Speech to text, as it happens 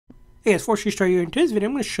Hey guys, before we start here in today's video,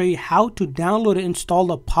 I'm going to show you how to download and install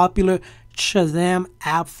the popular Shazam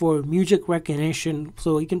app for music recognition.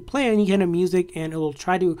 So you can play any kind of music and it will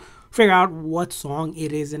try to figure out what song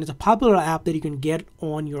it is. And it's a popular app that you can get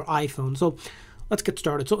on your iPhone. So let's get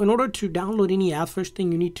started. So in order to download any app, first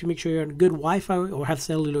thing you need to make sure you're on good Wi-Fi or have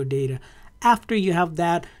cellular data. After you have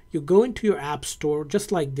that, you go into your app store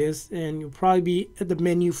just like this, and you'll probably be at the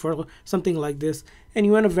menu for something like this, and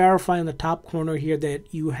you want to verify in the top corner here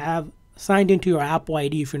that you have signed into your Apple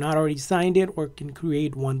ID if you're not already signed in, or can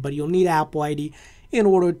create one, but you'll need Apple ID in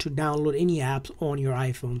order to download any apps on your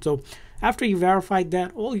iPhone. So after you verified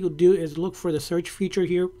that, all you'll do is look for the search feature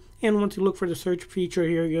here, and once you look for the search feature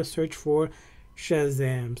here, you'll search for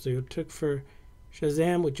Shazam. So you'll look for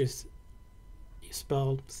Shazam, which is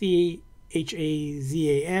spelled Shazam,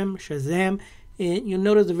 Shazam, and you'll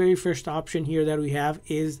notice the very first option here that we have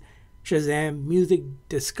is Shazam Music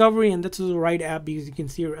Discovery, and that's the right app because you can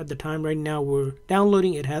see at the time right now we're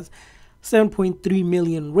downloading. It has 7.3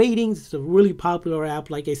 million ratings. It's a really popular app,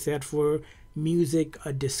 like I said, for music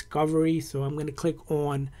discovery. So I'm going to click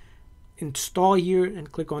on install here and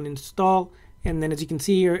click on install, and then as you can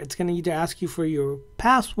see here, it's going to either ask you for your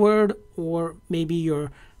password or maybe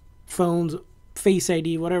your phone's Face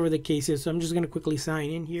ID, whatever the case is. So I'm just going to quickly sign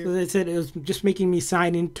in here. So that's it. It was just making me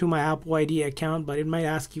sign into my Apple ID account, but it might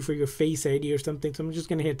ask you for your Face ID or something. So I'm just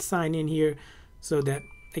going to hit sign in here so that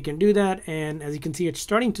I can do that. And as you can see, it's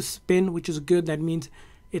starting to spin, which is good. That means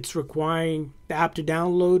it's requiring the app to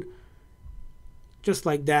download just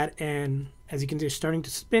like that. And as you can see, it's starting to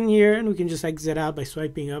spin here, and we can just exit out by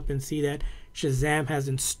swiping up and see that Shazam has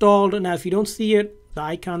installed. Now, if you don't see it, the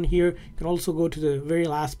icon here, you can also go to the very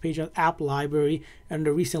last page of app library, and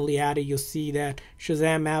the recently added, you'll see that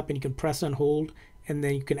Shazam app, and you can press and hold, and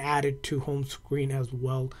then you can add it to home screen as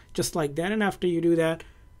well, just like that. And after you do that,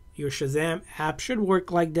 your Shazam app should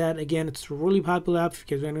work like that. Again, it's a really popular app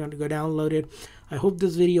because we're going to go download it. I hope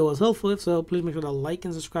this video was helpful. If so, please make sure to like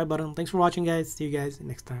and subscribe button. Thanks for watching, guys. See you guys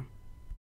next time.